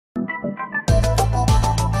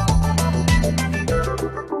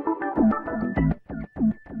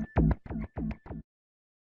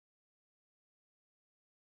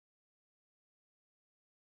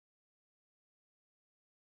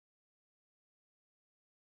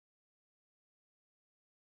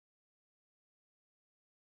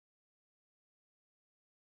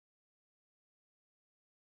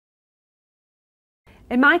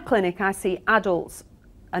In my clinic, I see adults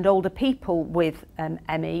and older people with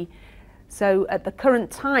ME. So at the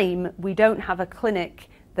current time, we don't have a clinic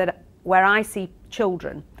where I see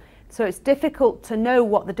children. So it's difficult to know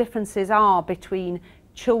what the differences are between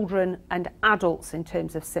children and adults in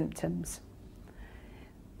terms of symptoms.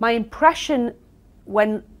 My impression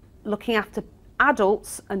when looking after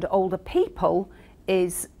adults and older people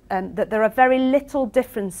is that there are very little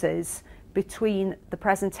differences between the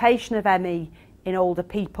presentation of ME in older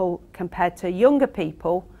people compared to younger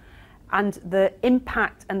people, and the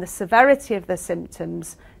impact and the severity of the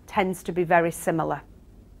symptoms tends to be very similar.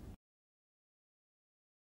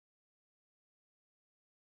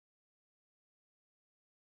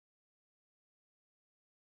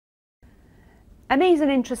 ME is an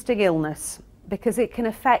interesting illness because it can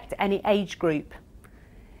affect any age group.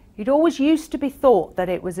 It always used to be thought that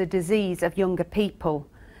it was a disease of younger people,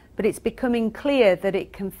 but it's becoming clear that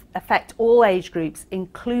it can affect all age groups,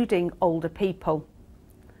 including older people.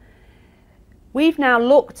 We've now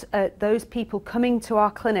looked at those people coming to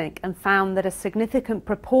our clinic and found that a significant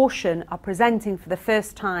proportion are presenting for the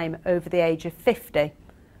first time over the age of 50,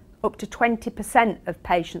 up to 20% of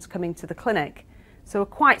patients coming to the clinic, so a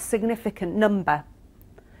quite significant number.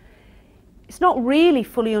 It's not really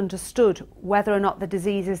fully understood whether or not the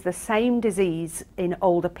disease is the same disease in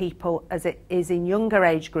older people as it is in younger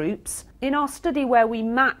age groups. In our study where we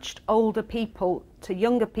matched older people to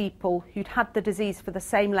younger people who'd had the disease for the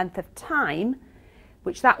same length of time,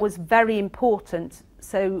 which that was very important,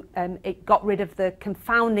 so it got rid of the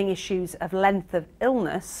confounding issues of length of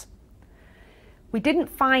illness, we didn't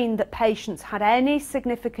find that patients had any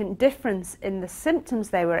significant difference in the symptoms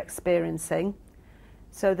they were experiencing.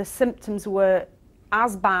 So the symptoms were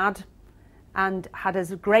as bad and had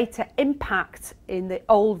as greater impact in the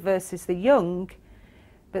old versus the young,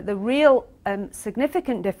 but the real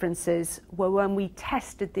significant differences were when we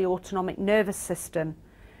tested the autonomic nervous system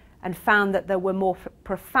and found that there were more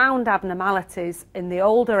profound abnormalities in the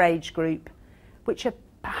older age group, which are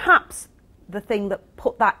perhaps the thing that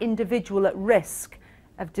put that individual at risk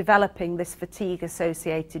of developing this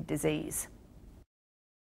fatigue-associated disease.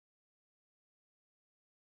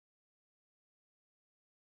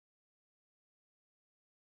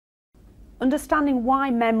 Understanding why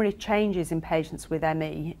memory changes in patients with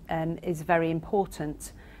ME is very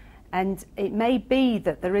important, and it may be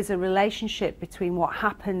that there is a relationship between what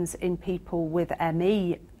happens in people with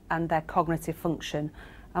ME and their cognitive function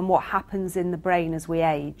and what happens in the brain as we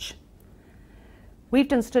age. We've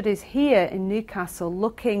done studies here in Newcastle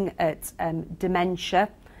looking at dementia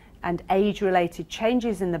and age-related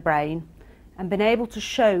changes in the brain and been able to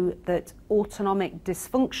show that autonomic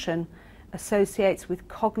dysfunction associates with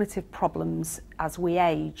cognitive problems as we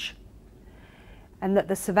age, and that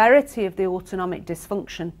the severity of the autonomic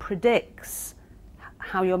dysfunction predicts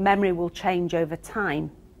how your memory will change over time.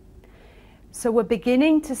 So we're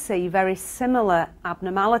beginning to see very similar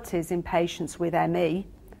abnormalities in patients with ME,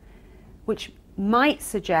 which might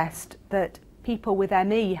suggest that people with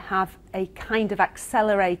ME have a kind of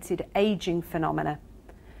accelerated aging phenomena,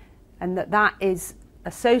 and that is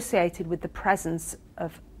associated with the presence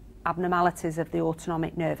of abnormalities of the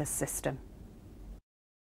autonomic nervous system.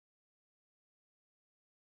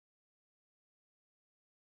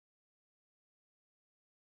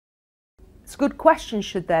 It's a good question,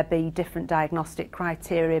 should there be different diagnostic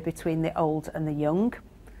criteria between the old and the young?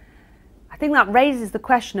 I think that raises the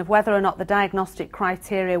question of whether or not the diagnostic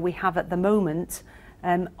criteria we have at the moment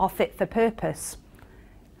are fit for purpose.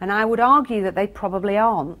 And I would argue that they probably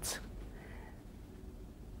aren't.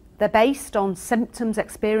 They're based on symptoms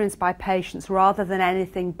experienced by patients rather than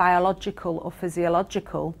anything biological or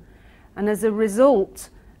physiological. And as a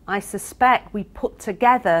result, I suspect we put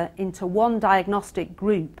together into one diagnostic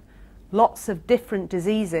group lots of different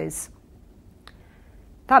diseases.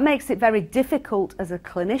 That makes it very difficult as a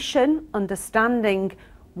clinician understanding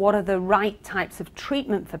what are the right types of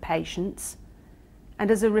treatment for patients.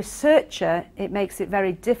 And as a researcher, it makes it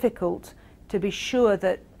very difficult to be sure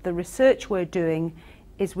that the research we're doing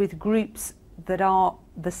is with groups that are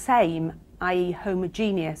the same, i.e.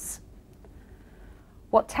 homogeneous.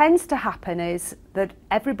 What tends to happen is that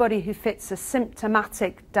everybody who fits a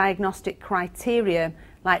symptomatic diagnostic criteria,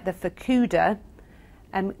 like the FACUDA,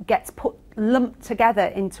 gets lumped together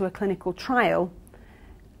into a clinical trial,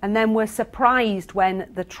 and then we're surprised when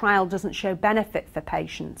the trial doesn't show benefit for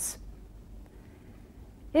patients.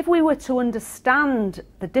 If we were to understand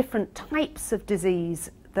the different types of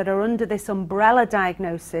disease that are under this umbrella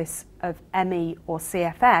diagnosis of ME or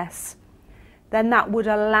CFS, then that would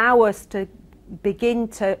allow us to begin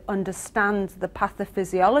to understand the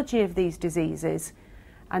pathophysiology of these diseases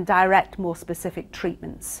and direct more specific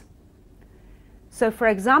treatments. So for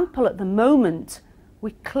example, at the moment,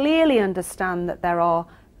 we clearly understand that there are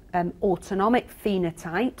autonomic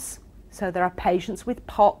phenotypes. So there are patients with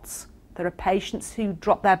POTS, there are patients who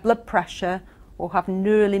drop their blood pressure or have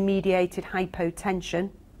neurally mediated hypotension.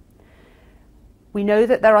 We know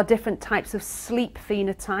that there are different types of sleep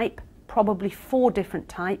phenotype, probably 4 different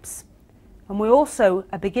types. And we also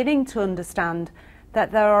are beginning to understand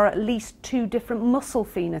that there are at least 2 different muscle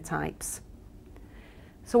phenotypes.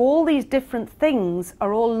 So all these different things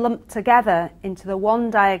are all lumped together into the one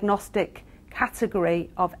diagnostic category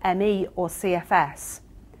of ME or CFS.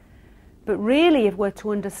 But really, if we're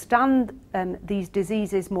to understand these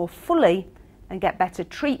diseases more fully and get better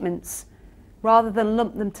treatments, rather than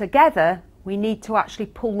lump them together, we need to actually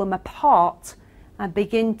pull them apart and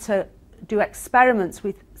begin to do experiments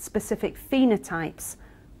with specific phenotypes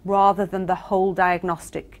rather than the whole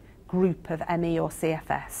diagnostic group of ME or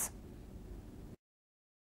CFS.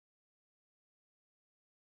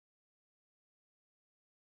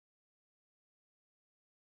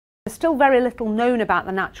 There's still very little known about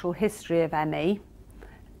the natural history of ME,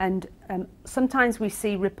 and sometimes we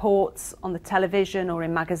see reports on the television or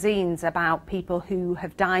in magazines about people who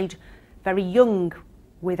have died very young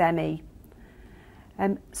with ME.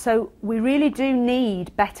 So we really do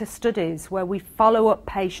need better studies where we follow up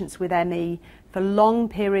patients with ME for long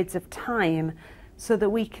periods of time so that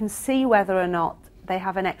we can see whether or not they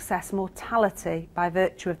have an excess mortality by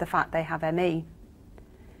virtue of the fact they have ME.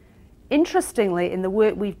 Interestingly, in the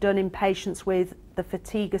work we've done in patients with the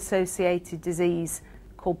fatigue-associated disease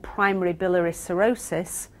called primary biliary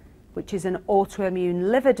cirrhosis, which is an autoimmune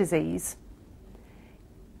liver disease,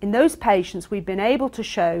 in those patients we've been able to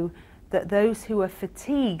show that those who were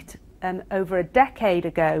fatigued over a decade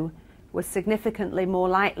ago were significantly more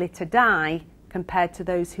likely to die compared to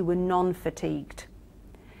those who were non-fatigued.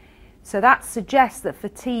 So that suggests that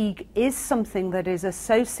fatigue is something that is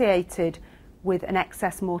associated with an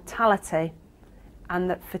excess mortality, and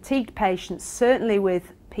that fatigued patients, certainly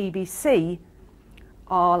with PBC,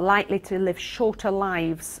 are likely to live shorter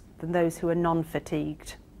lives than those who are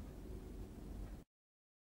non-fatigued.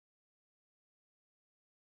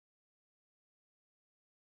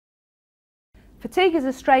 Fatigue is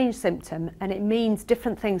a strange symptom and it means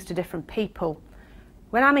different things to different people.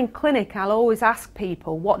 When I'm in clinic, I'll always ask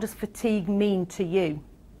people, what does fatigue mean to you?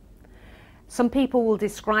 Some people will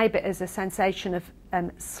describe it as a sensation of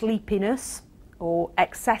sleepiness or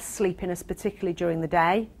excess sleepiness, particularly during the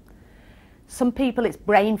day. Some people it's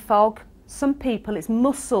brain fog, some people it's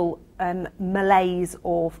muscle malaise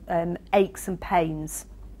or aches and pains.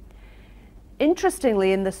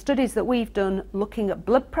 Interestingly, in the studies that we've done looking at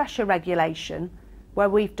blood pressure regulation, where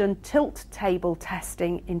we've done tilt table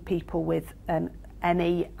testing in people with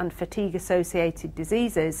ME and fatigue-associated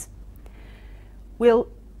diseases, we'll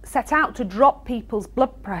set out to drop people's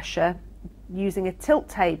blood pressure using a tilt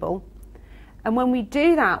table, and when we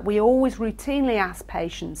do that, we always routinely ask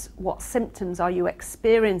patients, what symptoms are you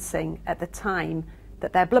experiencing at the time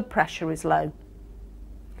that their blood pressure is low?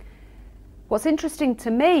 What's interesting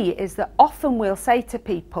to me is that often we'll say to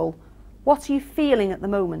people, what are you feeling at the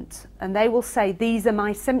moment? And they will say, these are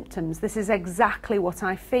my symptoms, this is exactly what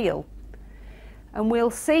I feel. And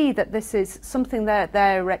we'll see that this is something that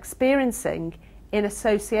they're experiencing in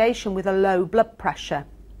association with a low blood pressure.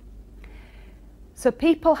 So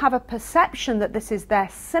people have a perception that this is their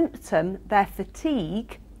symptom, their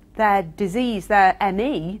fatigue, their disease, their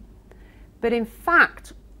ME, but in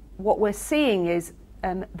fact what we're seeing is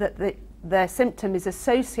that their symptom is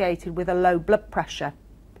associated with a low blood pressure,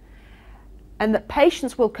 and that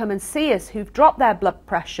patients will come and see us who've dropped their blood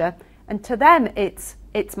pressure, and to them it's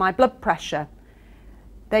my blood pressure.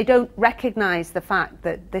 They don't recognise the fact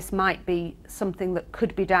that this might be something that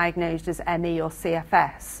could be diagnosed as ME or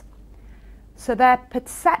CFS. So their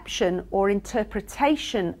perception or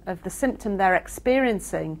interpretation of the symptom they're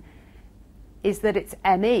experiencing is that it's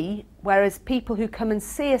ME, whereas people who come and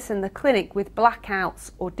see us in the clinic with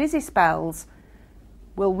blackouts or dizzy spells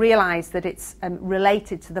will realise that it's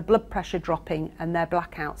related to the blood pressure dropping and their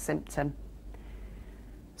blackout symptom.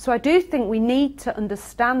 So I do think we need to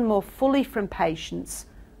understand more fully from patients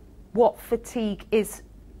what fatigue is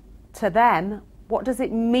to them, what does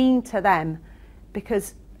it mean to them,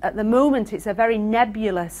 because at the moment it's a very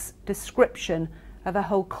nebulous description of a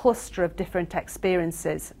whole cluster of different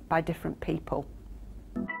experiences by different people.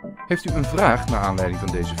 Heeft u een vraag naar aanleiding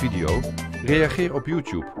van deze video? Reageer op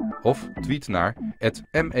YouTube of tweet naar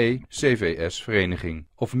 @ME-CVS Vereniging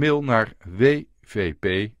of mail naar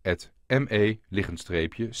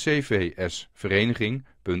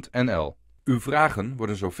wvp@me-cvsvereniging.nl. Uw vragen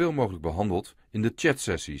worden zoveel mogelijk behandeld in de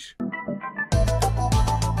chatsessies.